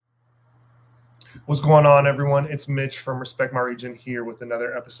What's going on, everyone? It's Mitch from Respect My Region here with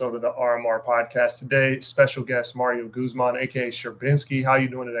another episode of the RMR podcast. Today, special guest Mario Guzman, aka Sherbinski. How you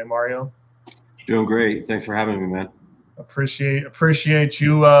doing today, Mario? Doing great. Thanks for having me, man. Appreciate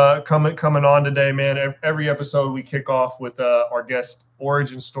you coming on today, man. Every episode we kick off with our guest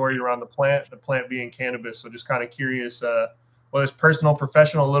origin story around the plant being cannabis. So just kind of curious, whether it's personal,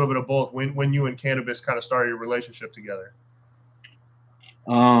 professional, a little bit of both. When you and cannabis kind of started your relationship together.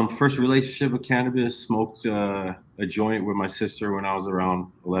 First relationship with cannabis, smoked a joint with my sister when I was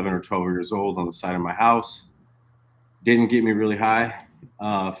around 11 or 12 years old on the side of my house. Didn't get me really high.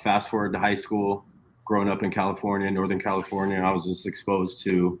 Fast forward to high school, growing up in California, Northern California, I was just exposed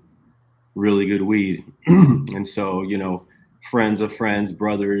to really good weed. And so, friends of friends,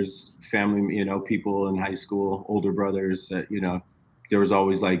 brothers, family, people in high school, older brothers that, there was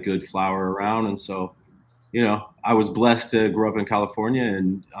always like good flower around. And so, I was blessed to grow up in California,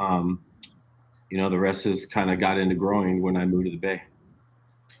 and the rest is kind of got into growing when I moved to the Bay.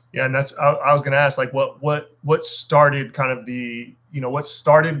 Yeah, and I was going to ask, like, what started kind of what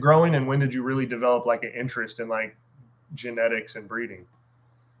started growing, and when did you really develop like an interest in like genetics and breeding?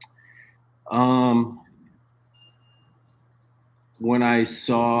 When I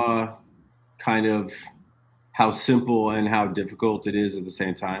saw kind of how simple and how difficult it is at the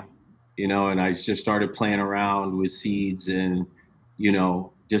same time. And I just started playing around with seeds and,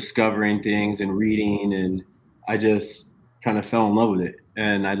 discovering things and reading. And I just kind of fell in love with it.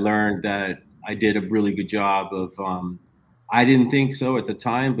 And I learned that I did a really good job of, I didn't think so at the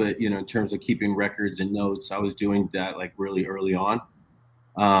time, but, in terms of keeping records and notes, I was doing that like really early on.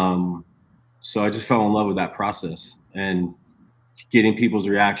 So I just fell in love with that process and getting people's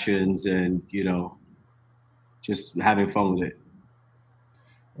reactions and, just having fun with it.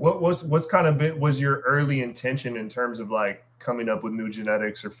 What's kind of was your early intention in terms of like coming up with new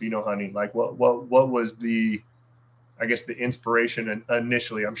genetics or pheno hunting? Like what was the inspiration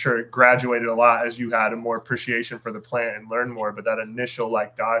initially? I'm sure it graduated a lot as you had a more appreciation for the plant and learned more, but that initial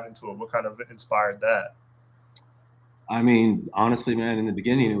like dive into it, what kind of inspired that? I mean, honestly, man, in the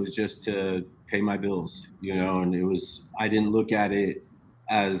beginning, it was just to pay my bills, and I didn't look at it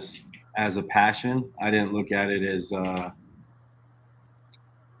as a passion. I didn't look at it as,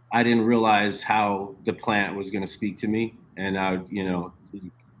 I didn't realize how the plant was going to speak to me, and I would,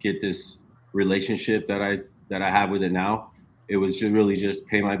 get this relationship that I have with it now. It was just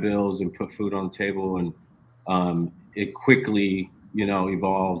pay my bills and put food on the table, and it quickly,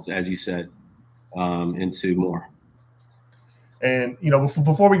 evolved, as you said, into more. And,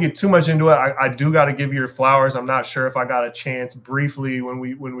 before we get too much into it, I do got to give you your flowers. I'm not sure if I got a chance briefly when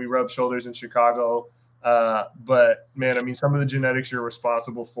we rubbed shoulders in Chicago. But man, I mean, some of the genetics you're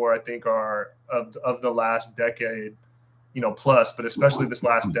responsible for, I think, are of the last decade, plus, but especially this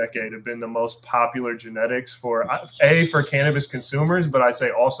last decade, have been the most popular genetics for cannabis consumers, but I'd say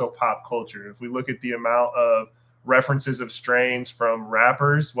also pop culture. If we look at the amount of references of strains from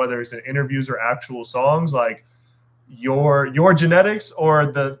rappers, whether it's in interviews or actual songs, like your genetics or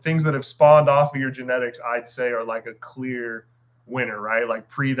the things that have spawned off of your genetics, I'd say are like a clear winner, right? Like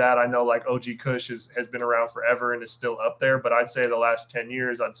pre that, I know like OG Kush has been around forever and is still up there, but I'd say the last 10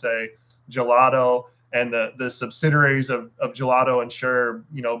 years, I'd say Gelato and the subsidiaries of Gelato and Sherb,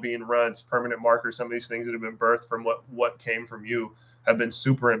 being Runts, Permanent Marker, some of these things that have been birthed from what came from you have been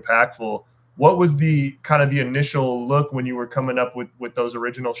super impactful. What was the kind of the initial look when you were coming up with those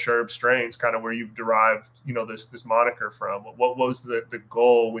original Sherb strains, kind of where you've derived, this moniker from? What was the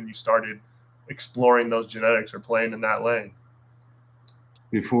goal when you started exploring those genetics or playing in that lane?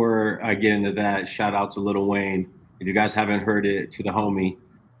 Before I get into that, shout out to Lil Wayne. If you guys haven't heard it, to the homie,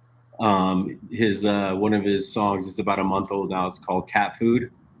 his one of his songs is about a month old now. It's called Cat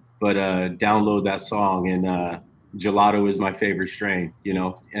Food, but download that song. And Gelato is my favorite strain,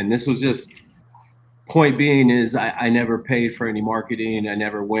 and this was just, point being is I never paid for any marketing. I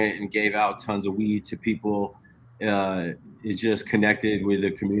never went and gave out tons of weed to people. It just connected with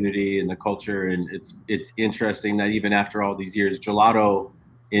the community and the culture. And it's interesting that even after all these years, Gelato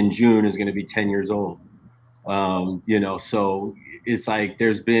in June is going to be 10 years old. So it's like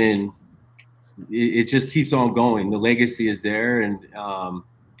there's been, it just keeps on going. The legacy is there, and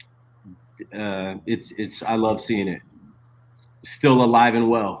it's I love seeing it still alive and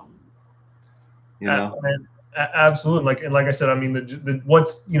well. Absolutely. Like I said, I mean,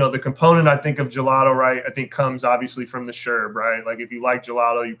 the component I think of Gelato, right, I think comes obviously from the Sherb, right? Like if you like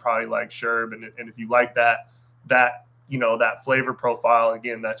Gelato, you probably like Sherb, and if you like that flavor profile,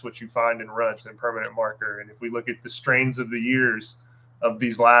 again, that's what you find in Runts and Permanent Marker. And if we look at the strains of the years of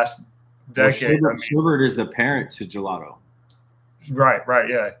these last decades, Sherbert is the parent to Gelato. Right,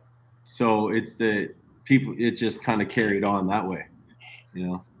 yeah. So it's the people, it just kind of carried on that way, you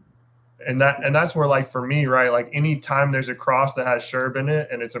know? And that's where, like, for me, right, like anytime there's a cross that has Sherb in it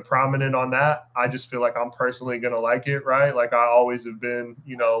and it's a prominent on that, I just feel like I'm personally gonna like it, right? Like I always have been,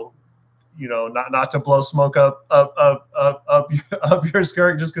 not to blow smoke up your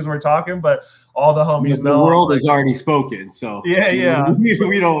skirt just because we're talking, but all the homies know the world has already spoken, so yeah.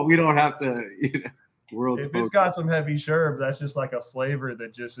 we don't have to. World if spoken. It's got some heavy Sherb, that's just like a flavor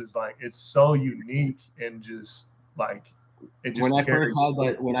that just is like, it's so unique and just like it just.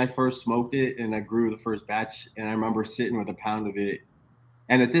 When I first smoked it and I grew the first batch, and I remember sitting with a pound of it,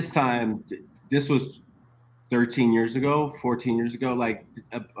 and at this time, this was 13 years ago, 14 years ago, like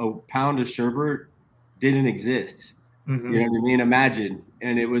a pound of sherbet didn't exist. Mm-hmm. You know what I mean? Imagine.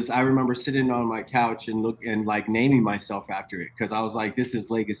 And I remember sitting on my couch and like naming myself after it, because I was like, this is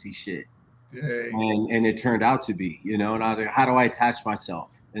legacy shit. And it turned out to be, and I was like, how do I attach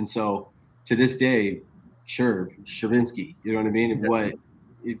myself? And so to this day, Sherbinski, you know what I mean? Yeah.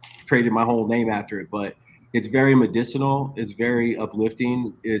 It created my whole name after it, but it's very medicinal. It's very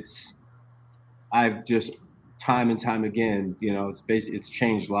uplifting. I've just time and time again, it's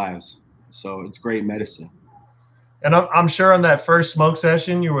changed lives. So it's great medicine. And I'm sure on that first smoke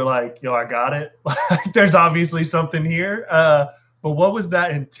session, you were like, yo, I got it. Like, there's obviously something here. But what was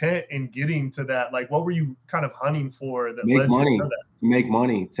that intent in getting to that? Like, what were you kind of hunting for that led you to that? To make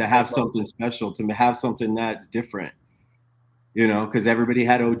money, to have something special, to have something that's different, because everybody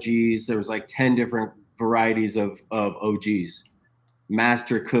had OGs. There was like 10 different varieties of OGs.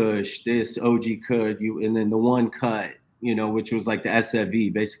 Master Kush, this OG Kush, and then the one cut, which was like the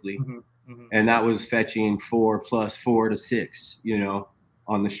SFV basically. Mm-hmm. Mm-hmm. And that was fetching 4 + 4 to 6,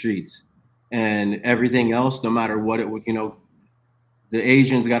 on the streets. And everything else, no matter what it would, the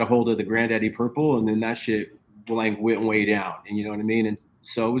Asians got a hold of the Granddaddy Purple, and then that shit like went way down. And you know what I mean? And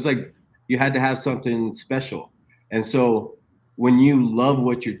so it was like you had to have something special. And so when you love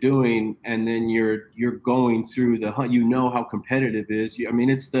what you're doing, and then you're going through the hunt, how competitive it is.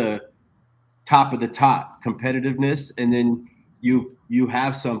 It's the top of the top competitiveness, and then you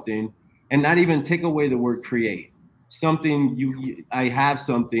have something, and not even take away the word create. Something I have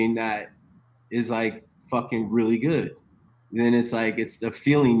something that is like fucking really good. Then it's like, it's the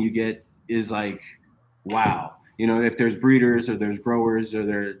feeling you get is like, wow. If there's breeders or there's growers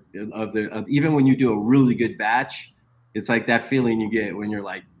or even when you do a really good batch, it's like that feeling you get when you're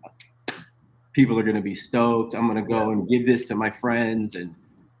like, people are going to be stoked. I'm going to go and give this to my friends. And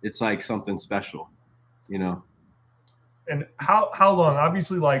it's like something special, And how long,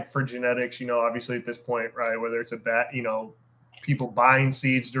 obviously, like for genetics, obviously at this point, right, whether it's people buying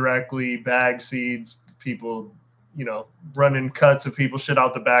seeds directly, bag seeds, people, running cuts of people shit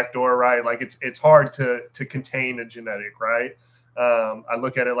out the back door, right? Like it's hard to contain a genetic, right? I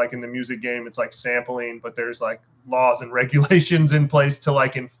look at it like in the music game, it's like sampling, but there's like laws and regulations in place to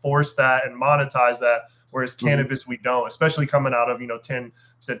like enforce that and monetize that. Whereas cannabis, we don't, especially coming out of, 10,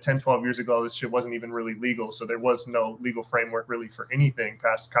 12 years ago, this shit wasn't even really legal. So there was no legal framework really for anything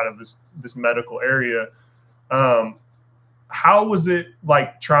past kind of this medical area. How was it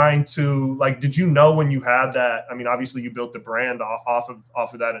like trying to, like, did you know when you had that? Obviously you built the brand off of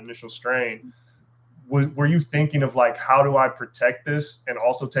that initial strain. Were you thinking of like, how do I protect this and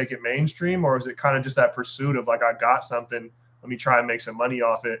also take it mainstream? Or is it kind of just that pursuit of like, I got something, let me try and make some money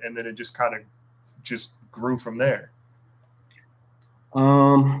off it. And then it just kind of just grew from there?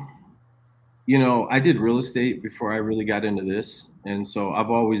 I did real estate before I really got into this. And so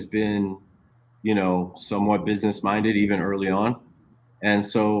I've always been, somewhat business minded, even early on. And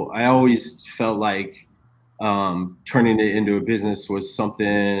so I always felt like turning it into a business was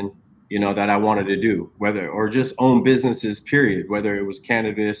something, that I wanted to do, or just own businesses, period, whether it was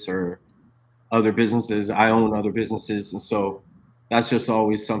cannabis or other businesses. I own other businesses. And so that's just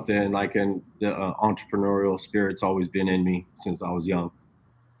always something like in the entrepreneurial spirit's always been in me since I was young.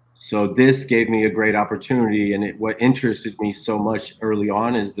 So this gave me a great opportunity, and what interested me so much early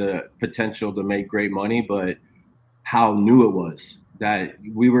on is the potential to make great money, but how new it was, that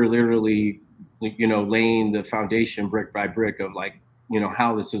we were literally, laying the foundation brick by brick of like,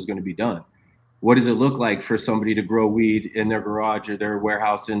 how this is going to be done. What does it look like for somebody to grow weed in their garage or their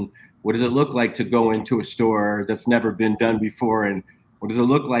warehouse? And what does it look like to go into a store that's never been done before? And what does it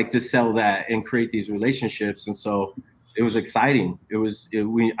look like to sell that and create these relationships? And so it was exciting.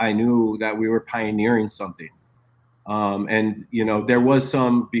 I knew that we were pioneering something. And, there was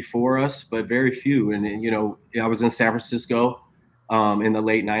some before us, but very few. And, I was in San Francisco in the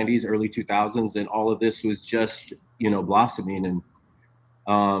late 90s, early 2000s, and all of this was just, blossoming. And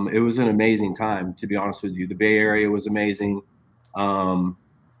it was an amazing time, to be honest with you. The Bay Area was amazing.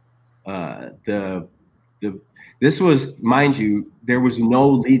 this was, mind you, there was no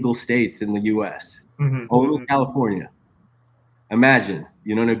legal states in the U.S. Only California. Imagine,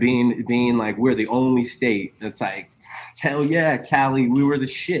 you know, being like, we're the only state that's like, hell yeah, Cali, we were the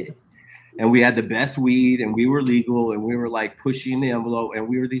shit. And we had the best weed, and we were legal, and we were like pushing the envelope, and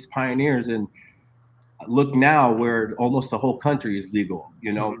we were these pioneers. And look now, where almost the whole country is legal,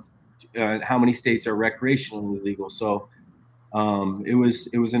 you know, how many states are recreationally legal. So it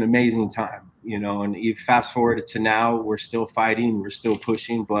was an amazing time, you know, and you fast forward to now, we're still fighting, we're still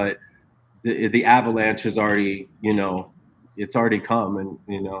pushing, but the avalanche has already, you know, it's already come. And,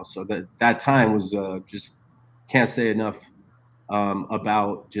 you know, so that time was just can't say enough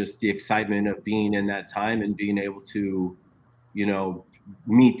about just the excitement of being in that time and being able to, you know,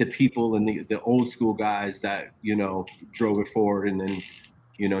 meet the people and the old school guys that, you know, drove it forward, and then,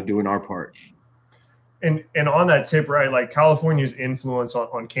 you know, doing our part. And on that tip, right, like California's influence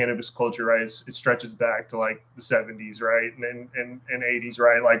on cannabis culture, right, it stretches back to like the 70s, right, and 80s,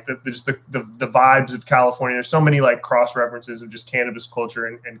 right, like the vibes of California. There's so many like cross references of just cannabis culture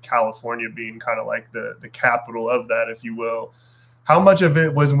and California being kind of like the capital of that, if you will. How much of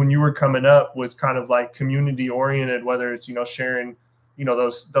it was, when you were coming up, was kind of like community oriented, whether it's, you know, sharing, you know,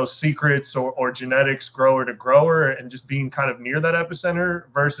 those secrets or genetics grower to grower, and just being kind of near that epicenter,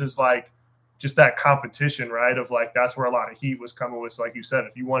 versus like just that competition, right? Of like, that's where a lot of heat was coming with. So like you said,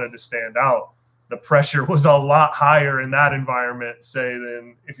 if you wanted to stand out, the pressure was a lot higher in that environment, say,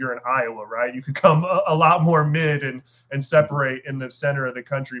 than if you're in Iowa, right? You could come a lot more mid and separate in the center of the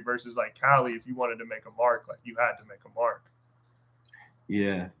country, versus like Cali, if you wanted to make a mark, like you had to make a mark.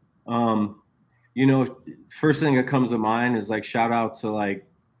 Yeah. You know, first thing that comes to mind is like, shout out to like,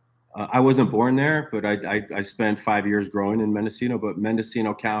 I wasn't born there, but I spent 5 years growing in Mendocino, but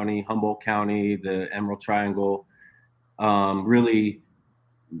Mendocino County, Humboldt County, the Emerald Triangle, really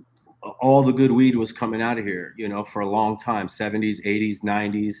all the good weed was coming out of here, you know, for a long time, 70s, 80s,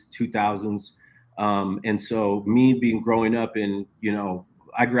 90s, 2000s. And so me growing up in, you know,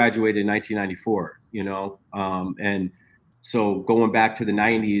 I graduated in 1994, you know, and so going back to the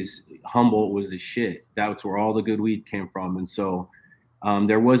 90s, Humboldt was the shit. That's where all the good weed came from. And so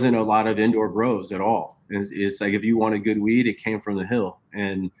there wasn't a lot of indoor grows at all. It's like, if you wanted good weed, it came from the hill.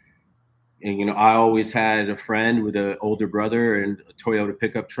 And you know, I always had a friend with an older brother and a Toyota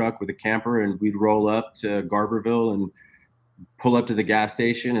pickup truck with a camper, and we'd roll up to Garberville and pull up to the gas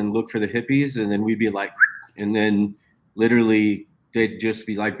station and look for the hippies. And then we'd be like, and then literally they'd just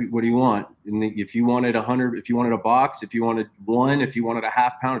be like, what do you want? And if you wanted 100, if you wanted a box, if you wanted one, if you wanted a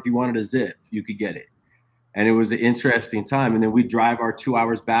half pound, if you wanted a zip, you could get it. And it was an interesting time. And then we'd drive our 2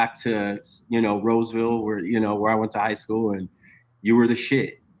 hours back to, you know, Roseville, where, you know, where I went to high school, and you were the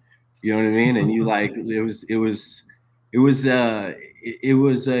shit. You know what I mean? And you like, it was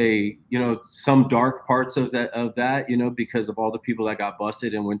a, you know, some dark parts of that, you know, because of all the people that got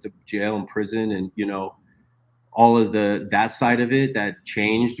busted and went to jail and prison, and, you know, all of that side of it that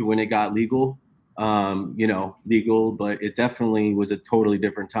changed when it got legal, you know, legal, but it definitely was a totally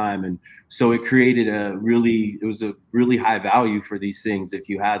different time. And so it created it was a really high value for these things if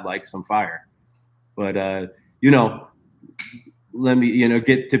you had like some fire. But, you know, let me, you know,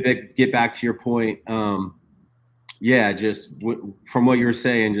 get back to your point. Yeah, just from what you're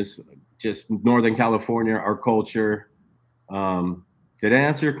saying, just Northern California, our culture. Did I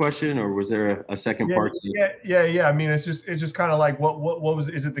answer your question, or was there a second part? Yeah. I mean, it's just kind of like what was,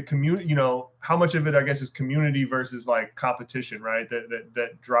 is it the community, you know, how much of it, I guess, is community versus like competition, right?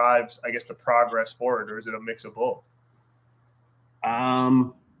 That drives, I guess, the progress forward, or is it a mix of both?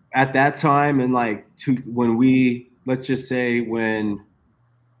 At that time, and like let's just say when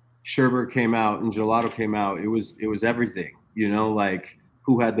Sherbert came out and Gelato came out, it was everything, you know, like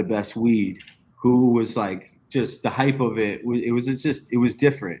who had the best weed, who was like, just the hype of it. It was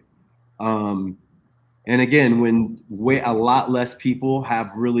different. And again, when a lot less people have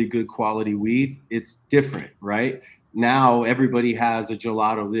really good quality weed, it's different, right? Now everybody has a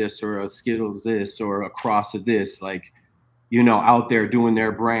Gelato this, or a Skittles this, or a cross of this, like, you know, out there doing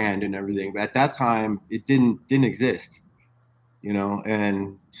their brand and everything. But at that time, it didn't exist, you know.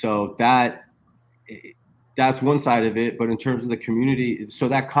 And so that's one side of it. But in terms of the community, so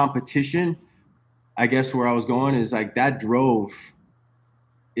that competition, I guess where I was going is like that drove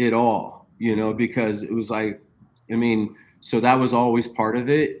it all, you know, because it was like, I mean, so that was always part of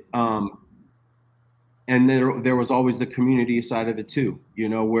it. And there was always the community side of it too, you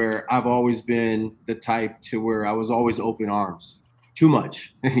know, where I've always been the type to where I was always open arms, too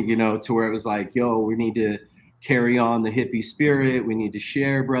much, you know, to where it was like, yo, we need to carry on the hippie spirit. We need to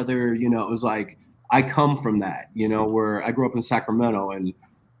share, brother. You know, it was like, I come from that, you know, where I grew up in Sacramento, and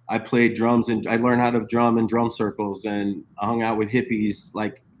I played drums and I learned how to drum in drum circles, and I hung out with hippies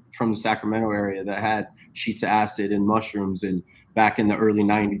like from the Sacramento area that had sheets of acid and mushrooms, and back in the early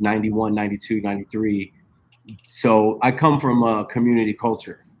 90s, 91, 92, 93. So I come from a community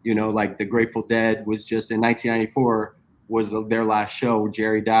culture, you know, like the Grateful Dead was just in 1994 was their last show.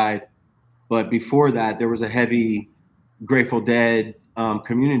 Jerry died. But before that, there was a heavy Grateful Dead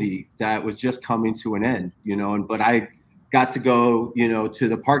community that was just coming to an end, you know, but I got to go, you know, to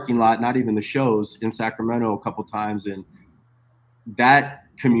the parking lot, not even the shows in Sacramento a couple times. And that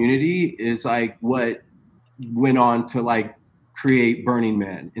community is like what went on to like create Burning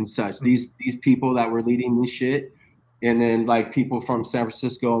Man and such. These people that were leading this shit, and then like people from San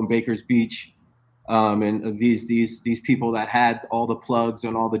Francisco and Baker's Beach, and these people that had all the plugs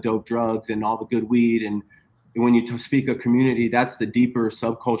and all the dope drugs and all the good weed. And when you speak of community, that's the deeper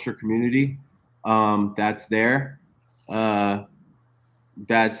subculture community that's there.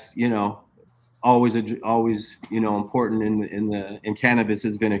 That's, you know, always you know, important in cannabis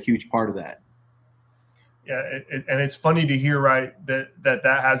has been a huge part of that. Yeah, and it's funny to hear, right, that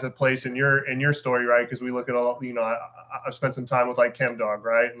has a place in your story, right? Because we look at all, you know, I've spent some time with like Chem Dog,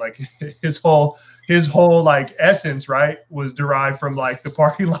 right, and like his whole like essence, right, was derived from like the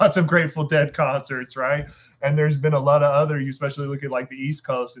parking lots of Grateful Dead concerts, right? And there's been a lot of other, you especially look at like the East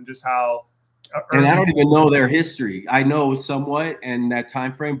Coast and just how. And I don't even know their history. I know somewhat in that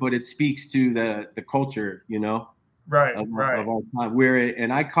time frame, but it speaks to the culture, you know. Right, of right. Our time.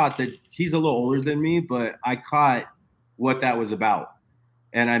 And I caught that he's a little older than me, but I caught what that was about.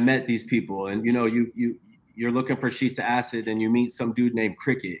 And I met these people, and you know, you're looking for sheets of acid, and you meet some dude named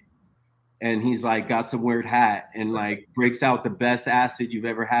Cricket, and he's like got some weird hat and like breaks out the best acid you've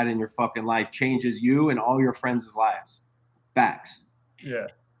ever had in your fucking life, changes you and all your friends' lives. Facts. Yeah.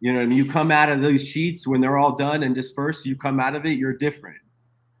 You know what I mean? You come out of those sheets when they're all done and dispersed, you come out of it, you're different.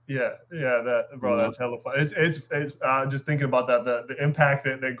 Yeah, bro, that's hella fun. It's just thinking about that, the impact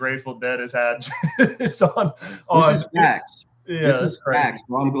that Grateful Dead has had. It's on this is facts. Yeah, this is facts.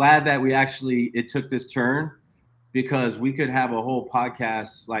 Well, I'm glad that it took this turn, because we could have a whole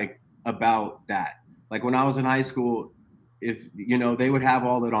podcast like about that. Like when I was in high school, if you know, they would have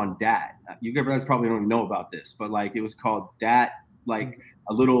all that on DAT. You guys probably don't even know about this, but like it was called DAT, like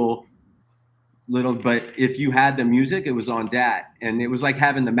a little, but if you had the music, it was on DAT, and it was like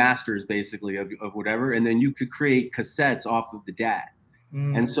having the masters basically of whatever, and then you could create cassettes off of the DAT.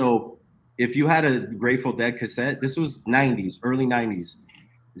 And so if you had a Grateful Dead cassette, this was 90s, early 90s,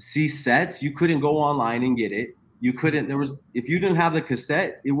 see sets, you couldn't go online and get it. You couldn't, if you didn't have the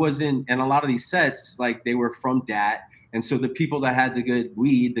cassette, it wasn't, and a lot of these sets, like they were from DAT. And so the people that had the good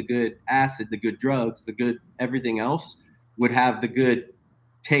weed, the good acid, the good drugs, the good everything else would have the good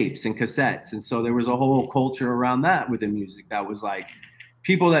tapes and cassettes. And so there was a whole culture around that with the music that was like,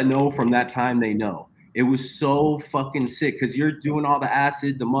 people that know from that time, they know. It was so fucking sick, because you're doing all the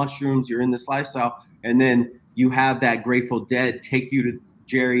acid, the mushrooms, you're in this lifestyle, and then you have that Grateful Dead take you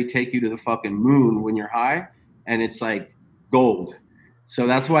to the fucking moon when you're high, and it's like gold. So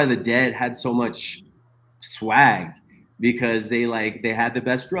that's why the Dead had so much swag, because they had the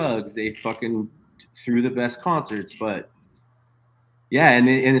best drugs, they fucking threw the best concerts. But yeah,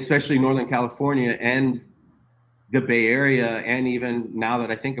 and especially Northern California and the Bay Area, and even now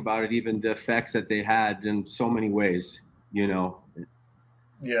that I think about it, even the effects that they had in so many ways, you know.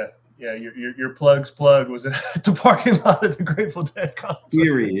 Yeah, your plug was at the parking lot of the Grateful Dead concert.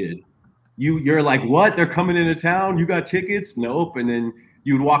 Period. You're like, what? They're coming into town? You got tickets? Nope. And then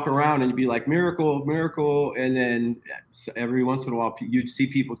you'd walk around and you'd be like, miracle, miracle. And then every once in a while, you'd see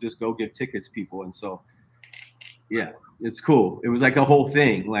people just go give tickets to people. And so, yeah, it's cool. It was like a whole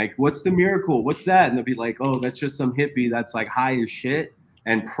thing. Like, what's the miracle? What's that? And they'll be like, oh, that's just some hippie that's like high as shit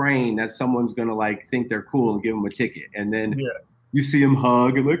and praying that someone's going to like think they're cool and give them a ticket. And then you see them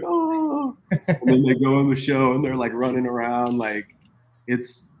hug and like, oh, and then they go on the show and they're like running around. Like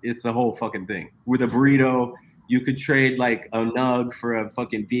it's a whole fucking thing. With a burrito, you could trade like a nug for a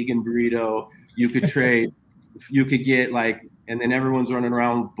fucking vegan burrito. You could get like, and then everyone's running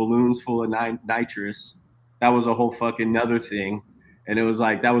around with balloons full of nitrous. That was a whole fucking another thing. And it was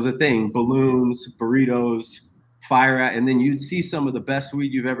like, that was a thing. Balloons, burritos, fire at, and then you'd see some of the best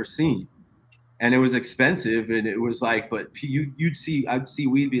weed you've ever seen. And it was expensive. And it was like, but I'd see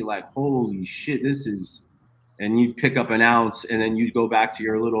weed be like, holy shit, this is, and you'd pick up an ounce and then you'd go back to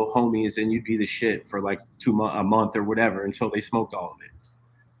your little homies and you'd be the shit for like a month or whatever until they smoked all of it.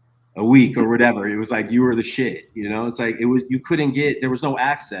 A week or whatever. It was like, you were the shit, you know? It's like, there was no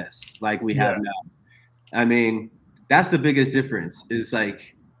access like we have now. I mean, that's the biggest difference, is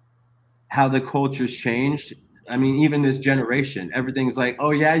like how the culture's changed. I mean, even this generation, everything's like,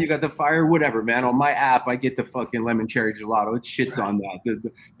 oh yeah, you got the fire, whatever, man. On my app, I get the fucking lemon cherry gelato. It shits on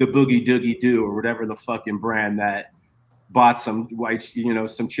that. The boogie doogie do or whatever the fucking brand that bought some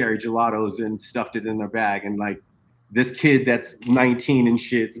some cherry gelatos and stuffed it in their bag. And like this kid that's 19 and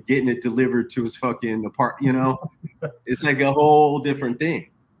shit's getting it delivered to his fucking apartment, it's like a whole different thing.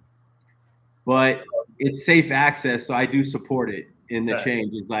 But it's safe access, so I do support it. In the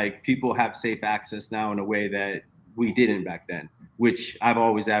change is like people have safe access now in a way that we didn't back then, which I've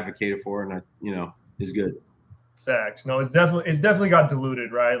always advocated for, and is good. Facts. No, it's definitely got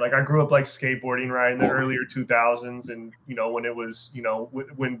diluted, right? Like I grew up like skateboarding, right, in the earlier 2000s, and when it was,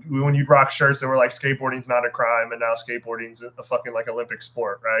 when you rock shirts that were like skateboarding's not a crime, and now skateboarding's a fucking like Olympic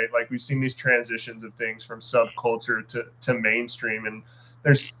sport, right? Like we've seen these transitions of things from subculture to mainstream, and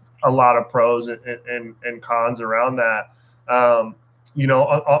there's a lot of pros and cons around that. On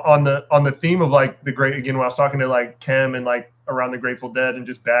the theme of like the great, again, when I was talking to like Kem and like around the Grateful Dead and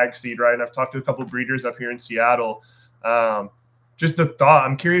just bag seed, right? And I've talked to a couple of breeders up here in Seattle. Just the thought,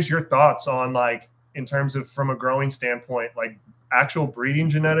 I'm curious your thoughts on like, in terms of from a growing standpoint, like actual breeding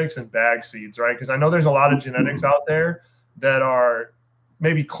genetics and bag seeds, right? Because I know there's a lot of genetics out there that are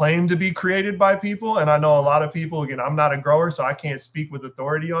maybe claimed to be created by people. And I know a lot of people, again, I'm not a grower, so I can't speak with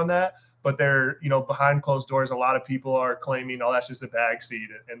authority on that. But they're, behind closed doors, a lot of people are claiming, oh, that's just a bag seed,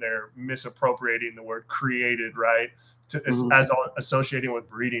 and they're misappropriating the word created, right, as associating with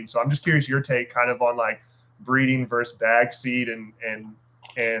breeding. So I'm just curious your take kind of on like breeding versus bag seed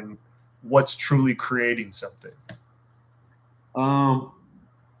and what's truly creating something.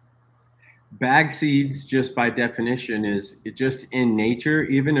 Bag seeds, just by definition, is it just in nature,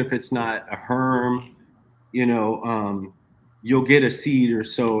 even if it's not a herm, you'll get a seed or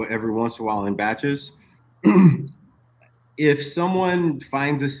so every once in a while in batches. If someone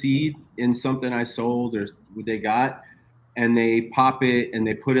finds a seed in something I sold or they got, and they pop it and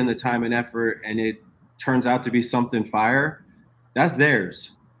they put in the time and effort and it turns out to be something fire, that's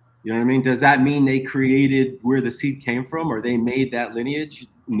theirs. You know what I mean? Does that mean they created where the seed came from or they made that lineage?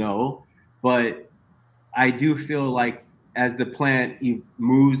 No. But I do feel like as the plant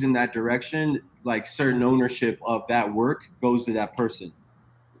moves in that direction, like certain ownership of that work goes to that person,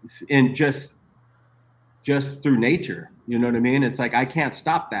 and just through nature, you know what I mean? It's like I can't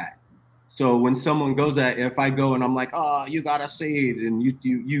stop that. So when someone goes at, if I go and I'm like, oh, you got a seed and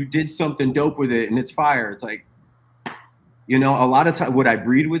you did something dope with it and it's fire, it's like, a lot of time would I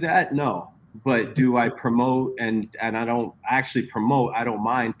breed with that? No. But do I promote and I don't actually promote? I don't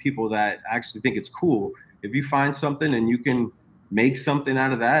mind people that actually think it's cool. If you find something and you can make something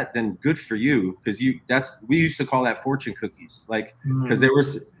out of that, then good for you. Because we used to call that fortune cookies, like because there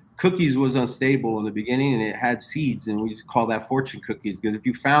was cookies was unstable in the beginning and it had seeds, and we used to call that fortune cookies because if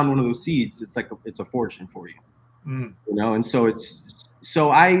you found one of those seeds, it's like it's a fortune for you. And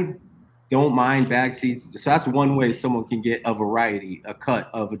so I don't mind bag seeds. So that's one way someone can get a variety, a cut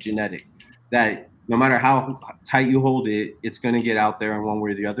of a genetic that no matter how tight you hold it, it's going to get out there in one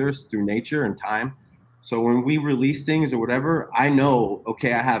way or the other through nature and time. So when we release things or whatever, I know,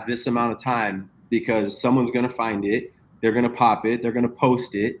 okay, I have this amount of time because someone's going to find it. They're going to pop it. They're going to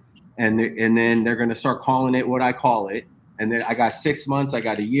post it. And then they're going to start calling it what I call it. And then I got 6 months, I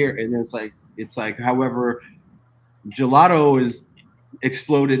got a year. And then it's like, however, gelato is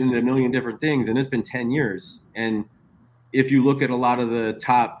exploded into a million different things. And it's been 10 years. And if you look at a lot of the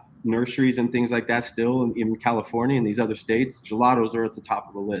top nurseries and things like that still in California and these other states, gelatos are at the top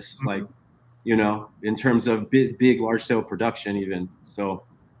of the list. Like, in terms of big large scale production even. So,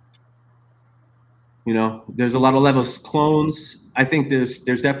 there's a lot of levels. Clones, I think there's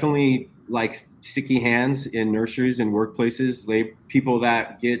definitely like sticky hands in nurseries and workplaces. People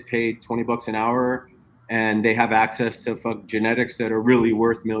that get paid $20 an hour and they have access to genetics that are really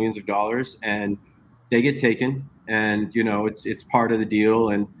worth millions of dollars, and they get taken. And it's part of the deal.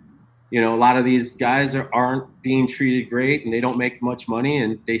 And a lot of these guys aren't being treated great, and they don't make much money,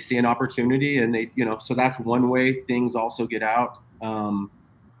 and they see an opportunity, and they so that's one way things also get out.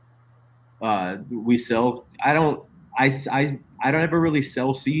 We sell. I don't ever really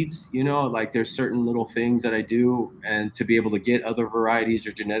sell seeds. Like there's certain little things that I do, and to be able to get other varieties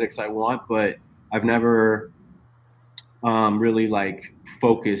or genetics I want, but I've never really like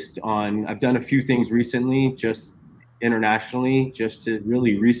focused on. I've done a few things recently, just internationally, just to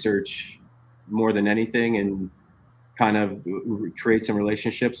really research more than anything and kind of create some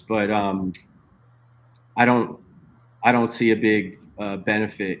relationships. But I don't see a big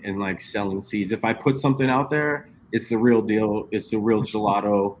benefit in like selling seeds. If I put something out there, it's the real deal. It's the real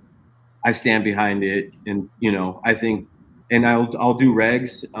gelato. I stand behind it. And, I think and I'll do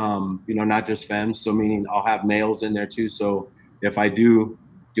regs, not just femmes. So meaning I'll have males in there too. So if I do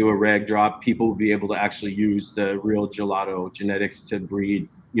a reg drop, people will be able to actually use the real Gelato genetics to breed,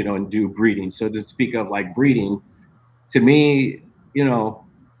 and do breeding. So to speak of like breeding, to me,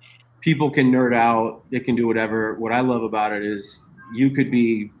 people can nerd out, they can do whatever. What I love about it is you could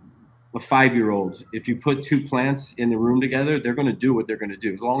be a 5-year-old. If you put two plants in the room together, they're going to do what they're going to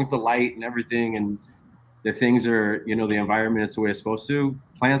do. As long as the light and everything and the things are, the environment is the way it's supposed to,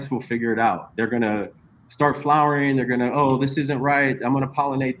 plants will figure it out. They're going to start flowering. They're going to, oh, this isn't right. I'm going to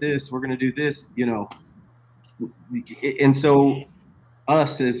pollinate this. We're going to do this, And so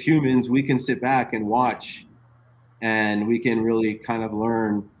us as humans, we can sit back and watch, and we can really kind of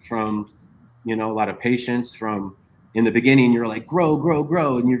learn from, a lot of patience. From in the beginning, you're like, grow, grow,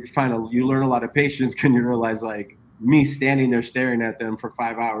 grow. And you learn a lot of patience, because you realize like me standing there staring at them for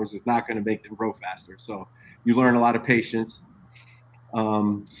 5 hours is not going to make them grow faster. So you learn a lot of patience.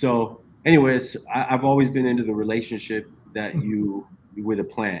 So anyways, I've always been into the relationship that you with a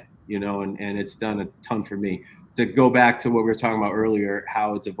plant, and it's done a ton for me. To go back to what we were talking about earlier,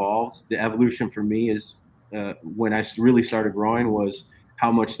 how it's evolved, the evolution for me is when I really started growing was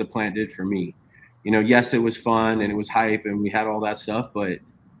how much the plant did for me. Yes, it was fun and it was hype and we had all that stuff, but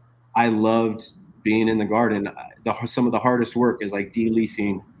I loved being in the garden. Some of the hardest work is like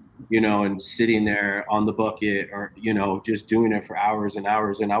de-leafing, and sitting there on the bucket, or, just doing it for hours and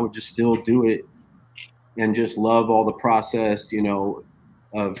hours. And I would just still do it and just love all the process,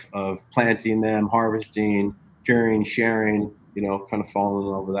 of planting them, harvesting, curing, sharing, kind of falling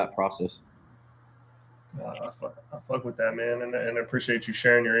in love with that process. I fuck with that, man, and I appreciate you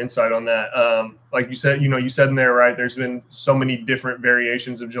sharing your insight on that. Like you said, you said in there, right, there's been so many different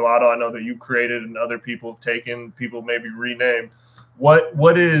variations of gelato. I know that you created and other people have taken, people maybe renamed.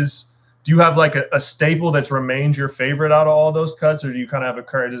 Do you have like a staple that's remained your favorite out of all those cuts, or do you kind of have a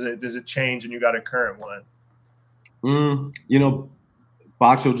current, does it change and you got a current one?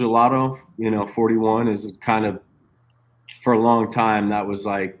 Bacho Gelato, 41 is kind of, for a long time, that was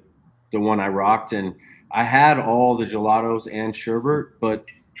like the one I rocked. And I had all the gelatos and sherbet, but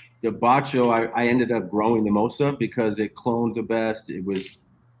the Bacho I ended up growing the most of because it cloned the best. It was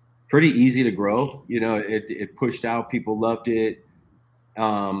pretty easy to grow. It pushed out. People loved it.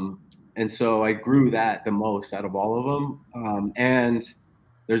 And so I grew that the most out of all of them. And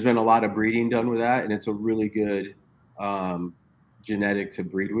there's been a lot of breeding done with that, and it's a really good genetic to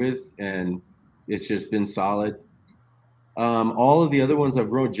breed with, and it's just been solid. All of the other ones I've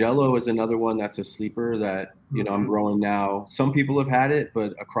grown. Jello is another one that's a sleeper that, I'm growing now. Some people have had it,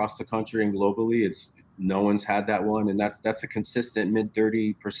 but across the country and globally, no one's had that one. And that's a consistent mid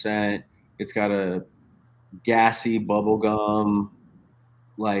 30%. It's got a gassy bubble gum.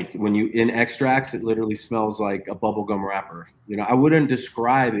 Like when you in extracts, it literally smells like a bubblegum wrapper. I wouldn't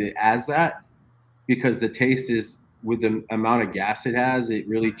describe it as that, because the taste is, with the amount of gas it has, it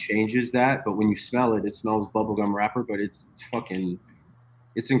really changes that. But when you smell it, it smells bubblegum wrapper, but it's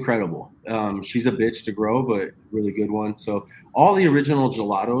incredible. She's a bitch to grow, but really good one. So all the original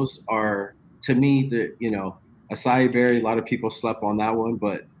gelatos are, to me, acai berry, a lot of people slept on that one,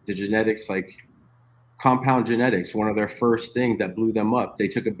 but the genetics, like compound genetics, one of their first things that blew them up. They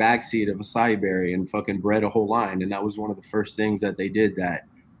took a bag seed of acai berry and fucking bred a whole line. And that was one of the first things that they did that,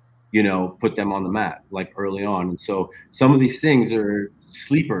 put them on the map, like early on. And so some of these things are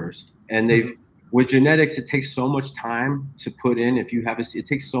sleepers, and with genetics, it takes so much time to put in. It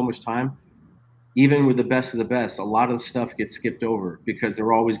takes so much time. Even with the best of the best, a lot of the stuff gets skipped over because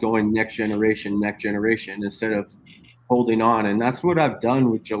they're always going next generation, instead of holding on. And that's what I've done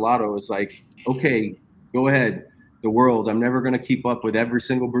with gelato. Is like, okay, go ahead, the world. I'm never going to keep up with every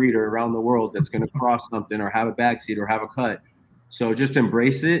single breeder around the world that's going to cross something or have a bag seed or have a cut. So just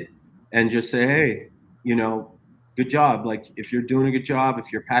embrace it and just say, hey, good job. Like, if you're doing a good job, if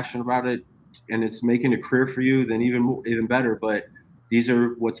you're passionate about it and it's making a career for you, then even better. But these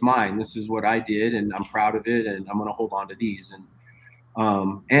are what's mine. This is what I did, and I'm proud of it, and I'm going to hold on to these.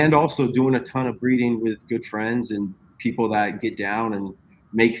 And also doing a ton of breeding with good friends and people that get down and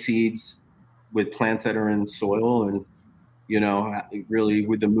make seeds with plants that are in soil, and really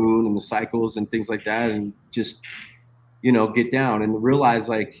with the moon and the cycles and things like that, and just get down and realize,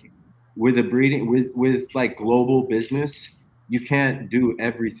 like, with the breeding, with like global business, you can't do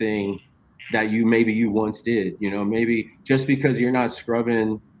everything that you once did. Maybe just because you're not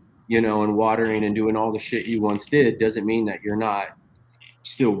scrubbing, and watering and doing all the shit you once did doesn't mean that you're not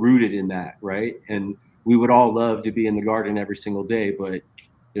still rooted in that, right? And we would all love to be in the garden every single day, but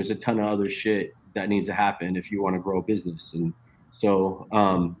there's a ton of other shit that needs to happen if you want to grow a business. And so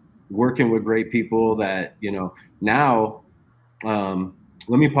working with great people that, now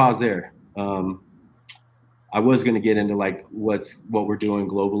let me pause there. I was going to get into like what we're doing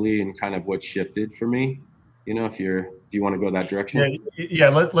globally and kind of what shifted for me. You know, if you want to go that direction. Yeah.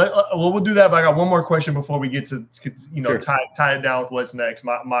 We'll do that. But I got one more question before we get to Sure. tie it down with what's next.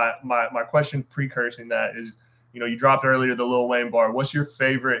 My question precursing that is, you dropped earlier the Lil Wayne bar. What's your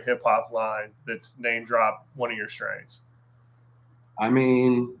favorite hip hop line that's name dropped one of your strains? I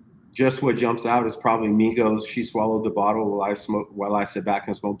mean, just what jumps out is probably Migos. She swallowed the bottle while I sit back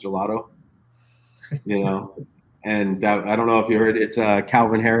and smoke gelato. You know, and that, I don't know if you heard, it's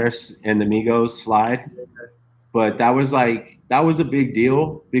Calvin Harris and the Migos Slide. But that was a big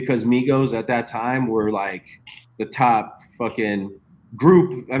deal because Migos at that time were like the top fucking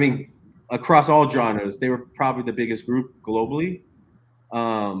group. I mean, across all genres, they were probably the biggest group globally.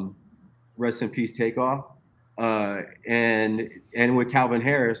 Rest in peace, Takeoff. And with Calvin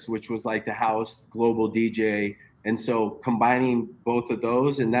Harris, which was like the house global DJ. And so combining both of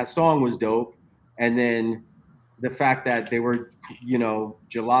those, and that song was dope. And then the fact that they were,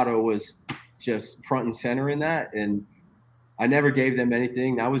 Gelato was just front and center in that. And I never gave them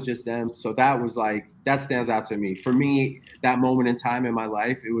anything. That was just them. So that was like, that stands out to me. For me, that moment in time in my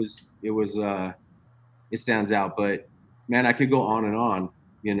life, it stands out. But man, I could go on and on,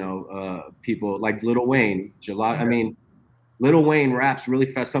 people like Lil Wayne, Gelato. I mean, Lil Wayne raps really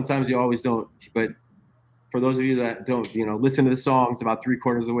fast. Sometimes you always don't, but for those of you that don't, listen to the songs about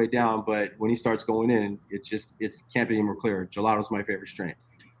 3/4 of the way down, but when he starts going in, it can't be any more clear. Gelato's my favorite strain.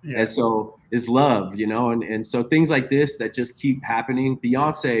 Yeah. And so is Love, and so things like this that just keep happening.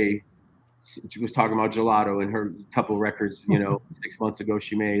 Beyonce was talking about Gelato and her couple records, 6 months ago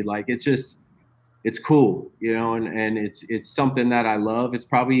she made. Like, it's cool, and it's something that I love. It's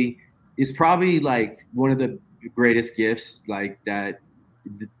probably like one of the greatest gifts like that,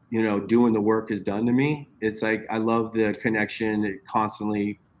 doing the work has done to me. It's like, I love the connection it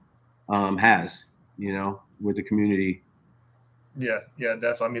constantly has, with the community. Yeah,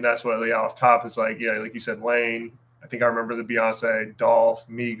 definitely. I mean, that's what off top is like, like you said, Wayne. I think I remember the Beyonce, Dolph,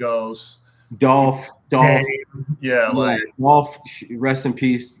 Migos. Dolph. Yeah, like Dolph, rest in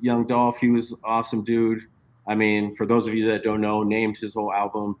peace, young Dolph. He was awesome, dude. I mean, for those of you that don't know, named his whole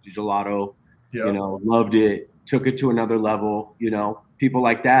album Gelato. Yep. Loved it, took it to another level. People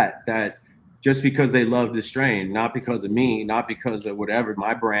like that just because they loved the strain, not because of me, not because of whatever,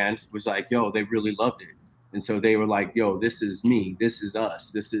 my brand was like, yo, they really loved it. And so they were like, yo, this is me, this is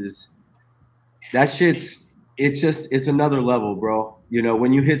us, that shit's, it's another level, bro.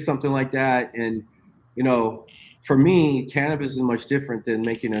 When you hit something like that, and, for me, cannabis is much different than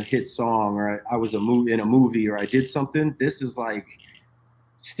making a hit song, or I was in a movie, or I did something. This is like,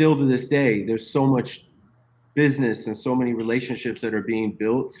 still to this day, there's so much business and so many relationships that are being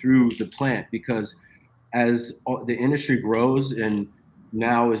built through the plant, because as the industry grows and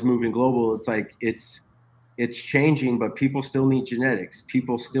now is moving global, it's like, it's changing, but people still need genetics.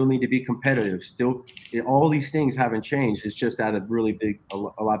 People still need to be competitive. Still, all these things haven't changed. It's just at a really a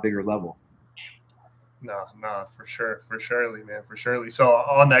lot bigger level. No, for sure, for surely, man, for surely. So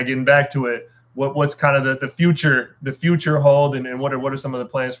on that, getting back to it, what's kind of the future hold, and what are some of the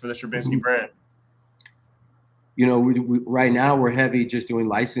plans for the Sherbinski brand? We right now we're heavy just doing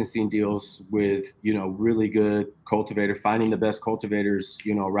licensing deals with, really good cultivators, finding the best cultivators,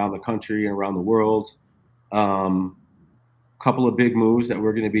 around the country and around the world. Couple of big moves that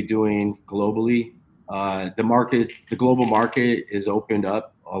we're going to be doing globally. The global market is opened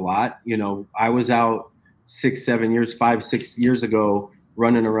up a lot. I was out 5, 6 years ago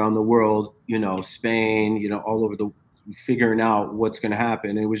running around the world, Spain, all over figuring out what's going to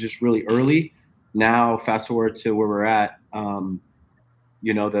happen. It was just really early. Now, fast forward to where we're at, the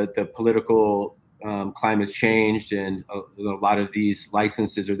political climate's changed, and a lot of these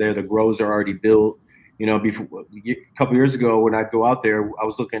licenses are there. The grows are already built. Before, a couple years ago, when I'd go out there, I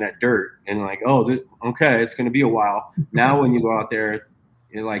was looking at dirt and like, oh, it's going to be a while. Now, when you go out there,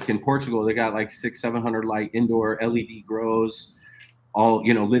 like in Portugal, they got like 600-700 like indoor LED grows, all,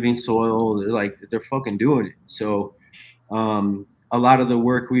 living soil. They're fucking doing it. So a lot of the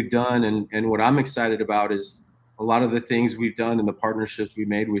work we've done, and what I'm excited about is a lot of the things we've done and the partnerships we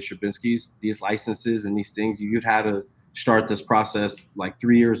made with Sherbinski's, these licenses and these things. You'd had to start this process like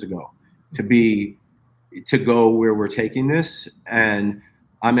 3 years ago to go where we're taking this. And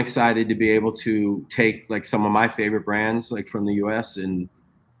I'm excited to be able to take like some of my favorite brands like from the US and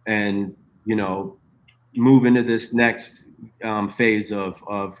move into this next phase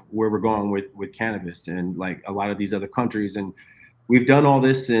of where we're going with cannabis and like a lot of these other countries. And we've done all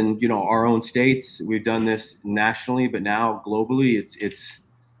this in, our own states. We've done this nationally, but now globally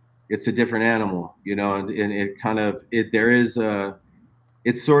it's a different animal, you know, and it kind of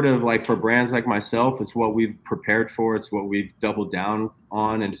it's sort of like for brands like myself, it's what we've prepared for. It's what we've doubled down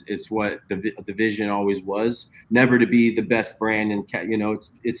on. And it's what the vision always was, never to be the best brand. And, you know,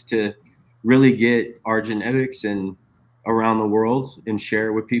 it's to really get our genetics and around the world and share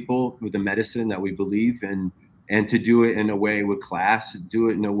it with people with the medicine that we believe in, and to do it in a way with class, do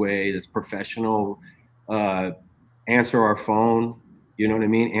it in a way that's professional, answer our phone, you know what I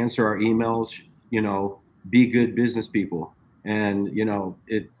mean? Answer our emails, you know, be good business people. And you know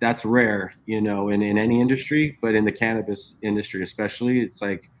that's rare, you know, in any industry, but in the cannabis industry especially, it's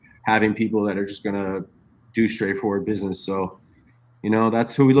like having people that are just gonna do straightforward business. So you know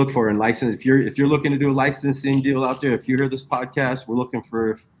that's who we look for in license. If you're looking to do a licensing deal out there, if you hear this podcast, we're looking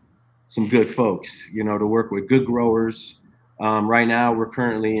for some good folks, you know, to work with, good growers. Right now we're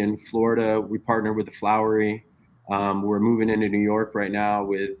currently in Florida. We partner with the Flowery. We're moving into New York right now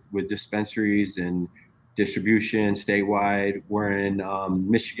with dispensaries and distribution statewide. We're in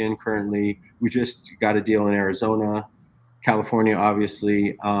Michigan currently. We just got a deal in Arizona, California,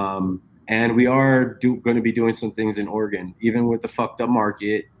 obviously. And we are going to be doing some things in Oregon. Even with the fucked up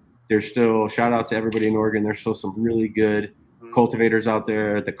market, there's still, shout out to everybody in Oregon, there's still some really good cultivators out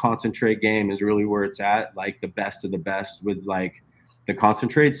there. The concentrate game is really where it's at, like the best of the best with like the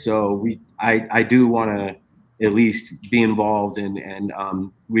concentrate. So I do want to at least be involved and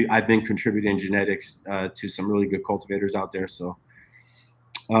I've been contributing genetics to some really good cultivators out there. So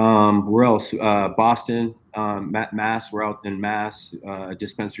where else? Boston, Mass. We're out in Mass,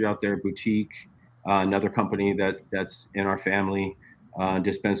 dispensary out there, boutique, another company that's in our family,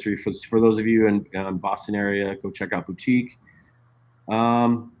 dispensary. For those of you in Boston area, go check out boutique.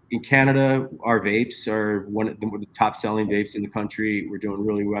 In Canada, our vapes are one of the top selling vapes in the country. We're doing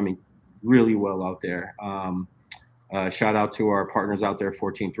really well. I mean, really well out there. Shout out to our partners out there,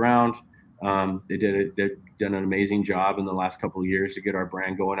 14th Round. They've done an amazing job in the last couple of years to get our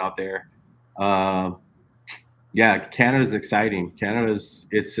brand going out there. Yeah, Canada's exciting.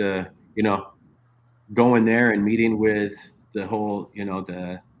 It's you know, going there and meeting with the whole, you know,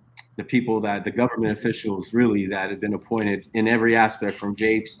 the people that the government officials really that have been appointed in every aspect from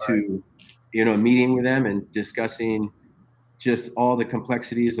vapes to, you know, meeting with them and discussing just all the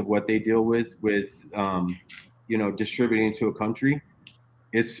complexities of what they deal with, you know, distributing to a country.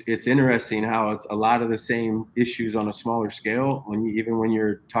 It's interesting how it's a lot of the same issues on a smaller scale. Even when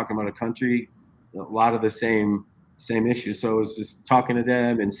you're talking about a country, a lot of the same issues. So it's just talking to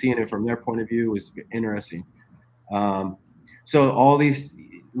them and seeing it from their point of view was interesting. So all these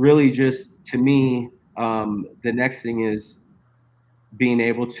really just to me, the next thing is being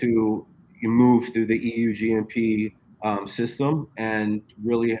able to move through the EU GMP system and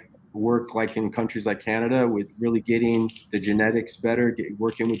really work like in countries like Canada with really getting the genetics better,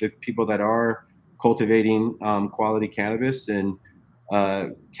 working with the people that are cultivating quality cannabis. And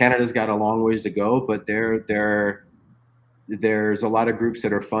Canada's got a long ways to go, but there's a lot of groups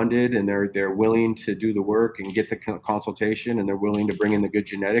that are funded and they're willing to do the work and get the consultation, and they're willing to bring in the good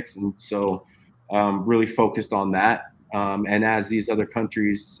genetics. And so really focused on that. And as these other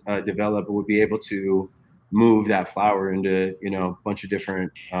countries develop, we'll be able to move that flower into, you know, a bunch of different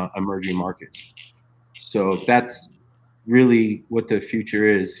emerging markets. So that's really what the future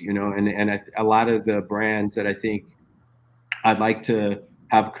is, you know, and a lot of the brands that I think I'd like to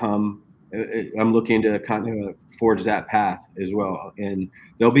have come, I'm looking to kind of forge that path as well. And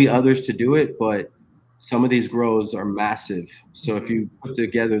there'll be others to do it, but some of these grows are massive. So if you put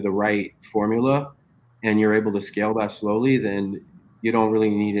together the right formula and you're able to scale that slowly, then you don't really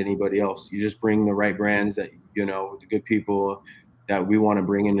need anybody else. You just bring the right brands that, you know, the good people that we want to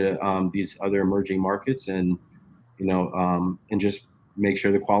bring into these other emerging markets, and, you know, and just make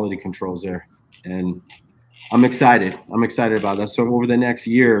sure the quality control's there. And I'm excited about that. So over the next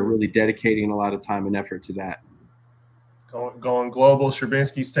year, really dedicating a lot of time and effort to that. Going global.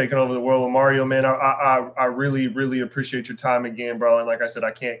 Sherbinski's taking over the world with Mario, man. I really, really appreciate your time again, bro. And like I said,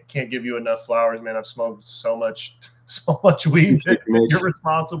 I can't give you enough flowers, man. I've smoked so much weed that you're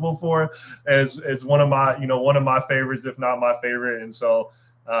responsible for as one of my favorites, if not my favorite. And so,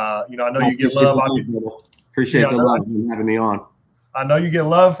 you know, I know you get love. Appreciate the love and having me on. I know you get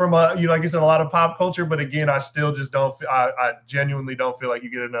love from, you know, like I said, a lot of pop culture, but again, I still just don't. I genuinely don't feel like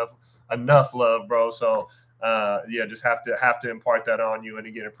you get enough love, bro. So, yeah, just have to impart that on you. And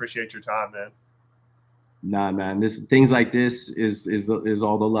again, appreciate your time, man. Nah, man. Things like this is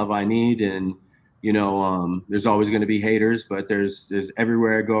all the love I need, and you know, there's always going to be haters, but there's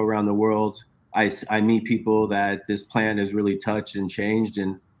everywhere I go around the world, I meet people that this plant has really touched and changed,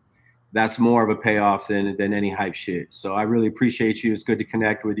 and that's more of a payoff than any hype shit. So I really appreciate you. It's good to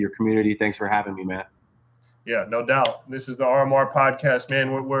connect with your community. Thanks for having me, man. Yeah, no doubt. This is the RMR podcast,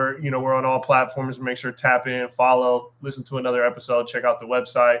 man. We're on all platforms. Make sure to tap in, follow, listen to another episode, check out the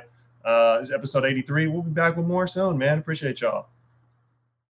website. This is episode 83. We'll be back with more soon, man. Appreciate y'all.